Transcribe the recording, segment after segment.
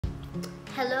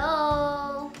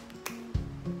Hello!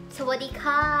 Sawadee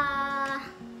ka!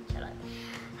 Charot.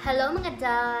 Hello mga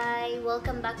day!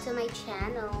 Welcome back to my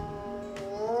channel.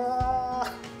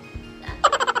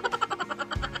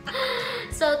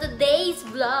 So today's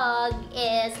vlog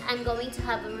is I'm going to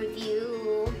have a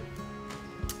review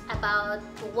about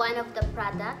one of the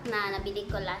product na nabili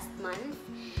ko last month.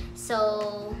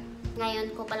 So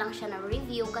ngayon ko pa lang siya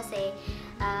na-review kasi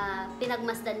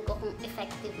pinagmasdan ko kung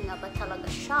effective nga ba talaga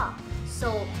siya.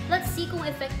 So, let's see kung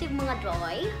effective mga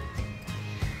doy.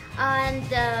 And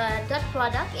that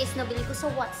product is nabili ko sa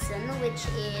Watson, which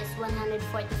is 145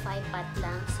 baht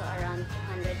lang. So, around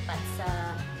 200 baht sa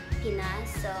Pinas.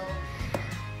 So,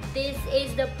 this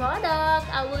is the product.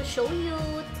 I will show you.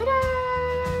 Ta-da!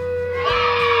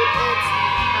 It's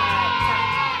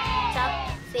Top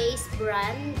Face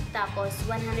brand. Tapos,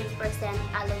 100%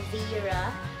 Aloe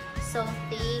Vera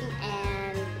soothing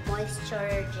and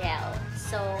moisture gel.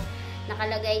 So,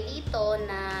 nakalagay dito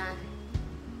na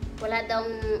wala daw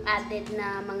added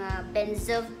na mga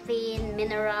benzophine,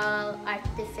 mineral,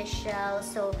 artificial.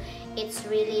 So, it's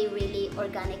really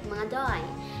organic mga dye.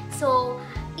 So,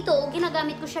 ito,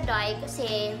 ginagamit ko siya dye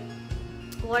kasi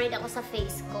worried ako sa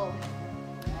face ko.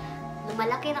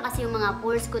 Lumalaki na kasi yung mga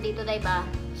pores ko dito, diba?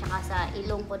 Tsaka sa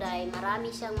ilong ko, dahil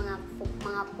marami siyang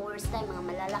mga pores, dahil mga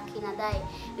malalaki na, dahil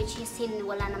which is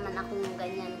wala naman akong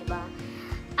ganyan, diba?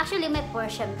 Actually, may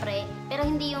pores syempre, pero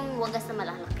hindi yung wagas na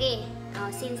malalaki.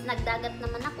 Since nagdagat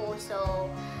naman ako, so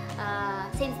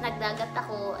since nagdagat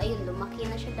ako, ayun, lumaki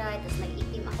na siya, dahil tapos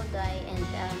nag-itim ako, dahil and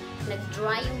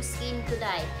nag-dry yung skin ko,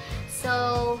 dahil. So,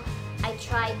 I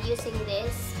tried using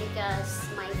this because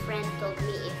my friend told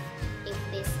me if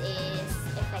this is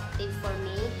effective for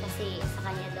me kasi sa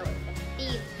kanya daw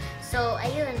effective. So,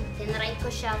 ayun, tinry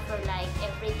ko siya for like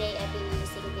everyday. I've been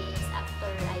using this after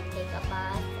I take a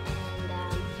bath and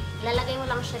lalagay mo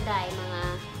lang siya dye, mga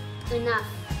enough.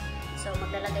 So,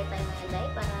 maglalagay tayo ngayon dye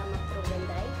para mag-proven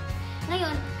dye.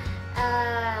 Ngayon,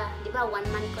 di ba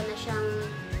 1 month ko na siyang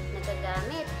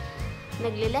nagagamit.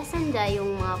 Naglilessen dye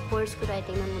yung mga pores ko dahil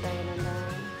tingnan mo dahil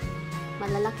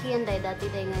malalaki yan dahil dati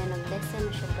dahil ngayon nag-lessen na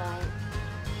siya dahil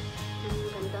ang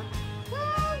ganda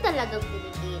talagang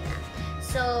Pilipina.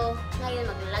 So ngayon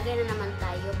maglalagay na naman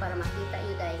tayo para makita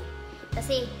nyo dahil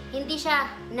kasi hindi siya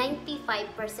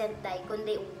 95% dahil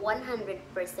kundi 100%.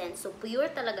 So pure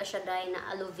talaga siya dahil na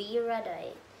aloe vera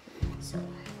dahil. So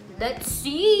let's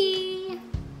see.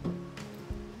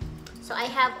 So I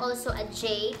have also a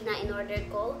jade na in-order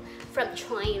ko from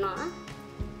China.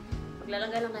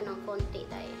 Maglalagay lang tayo ng konti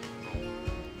dahil.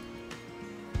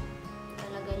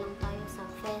 Lalagay lang tayo sa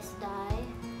face dye.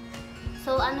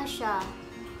 So, ano siya?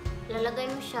 Lalagay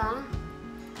mo siya,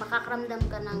 makakaramdam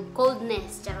ka ng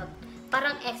coldness. Charot.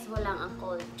 Parang expo lang ang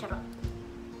cold. Charot.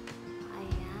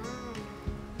 Ayan.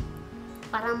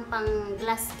 Parang pang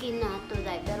glass skin na to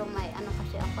dye. Pero may ano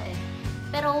kasi ako eh.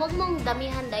 Pero huwag mong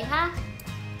damihan dye, ha?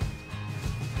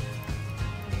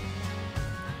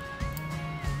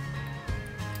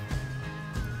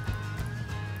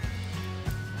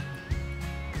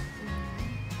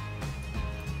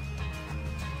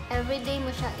 Everyday mo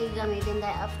siya igamitin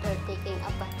dahil after taking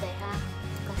a bath dahil, ha?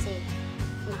 Kasi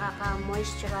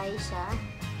nakaka-moisturize siya.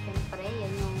 Siyempre,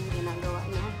 yan yung ginagawa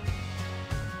niya.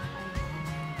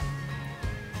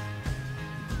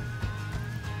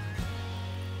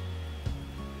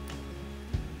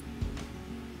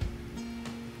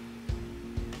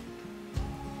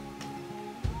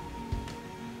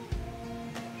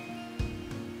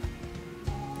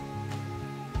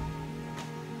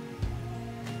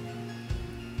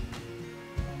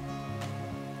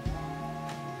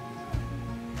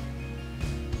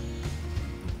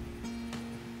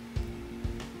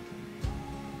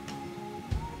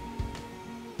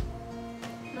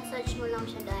 Massage mo lang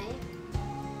siya dahil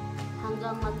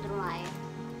hanggang mag-dry.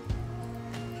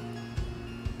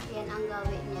 Yan ang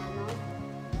gawin niya, no?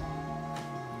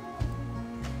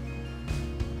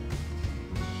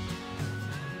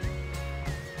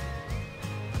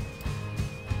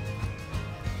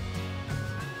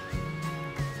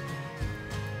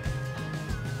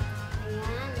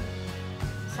 Ayan.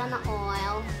 Sana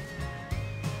oil.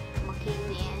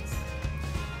 Makinis.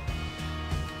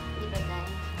 Di ba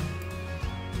dahil?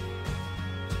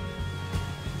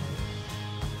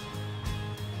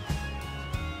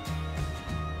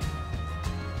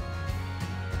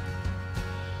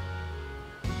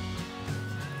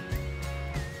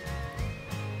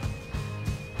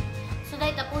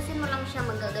 Dahil tapusin mo lang siya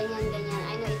magaganyan-ganyan.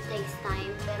 I know it takes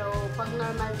time, pero pag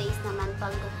normal days naman,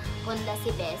 pag konda si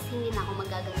Bes, hindi na ako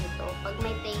magaganito. Pag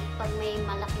may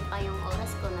malaki pa yung oras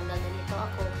ko, nagaganito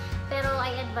ako. Pero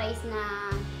I advise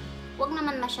na wag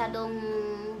naman masyadong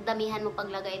damihan mo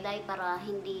paglagay dahil para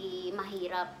hindi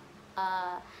mahirap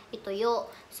ituyo.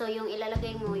 So yung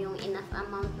ilalagay mo yung enough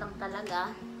amount lang talaga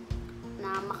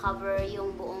na makover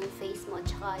yung buong face mo at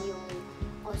saka yung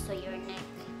also your neck.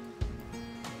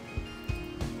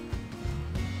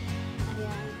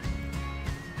 Ayan.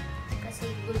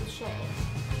 Kasi good siya eh.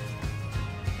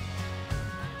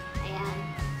 Ayan.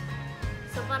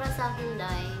 So para sa akin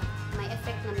dahil may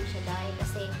effect naman siya dahil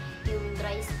kasi yung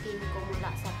dry skin ko mula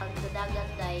sa pagdadagat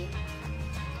dahil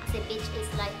kasi peach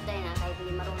is life dahil na kahit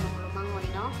hindi marunong lumangoy,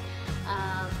 no?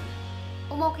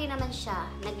 Okay naman siya.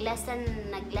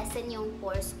 Nag-lessen yung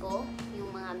pores ko.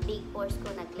 Yung mga big pores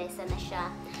ko, nag-lessen na siya.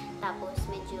 Tapos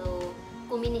medyo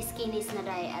kuminis-kinis na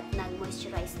dahil at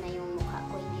nag-moisturize na yung mukha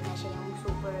ko. Hindi na siya yung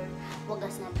super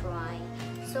wagas na dry.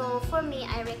 So for me,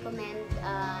 I recommend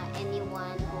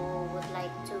anyone who would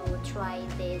like to try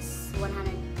this 100%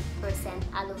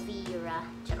 aloe vera.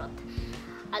 Charot.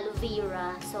 Aloe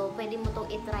vera. So pwede mo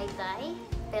tong i-try tayo.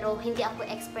 Pero hindi ako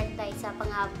expert tayo sa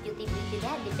pang-beauty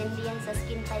dahil depende yan sa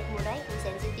skin type mo dahil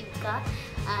kung sensitive ka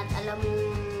at alam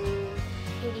mo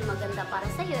hindi maganda para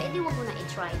sa'yo, edi wag mo na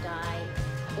i-try dahil.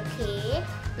 Okay?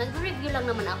 Nag-review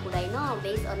lang naman ako dahil, no?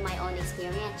 Based on my own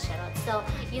experience. Charot. So,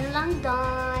 yun lang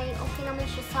dahil. Okay naman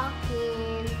siya sa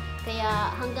akin.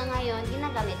 Kaya hanggang ngayon,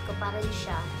 ginagamit ko para rin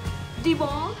siya.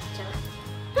 Diba? Charot.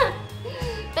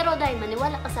 Pero dahil,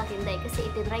 maniwala ka sa akin dahil kasi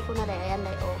itinry ko na dahil. Ayan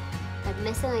dahil, oh.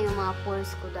 Nag-lessen na yung mga pores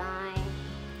ko dahil.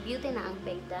 Beauty na ang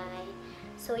big dahil.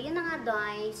 So, yun na nga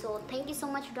dahil. So, thank you so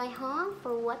much dahil,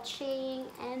 for watching.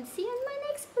 And see you in my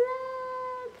next vlog.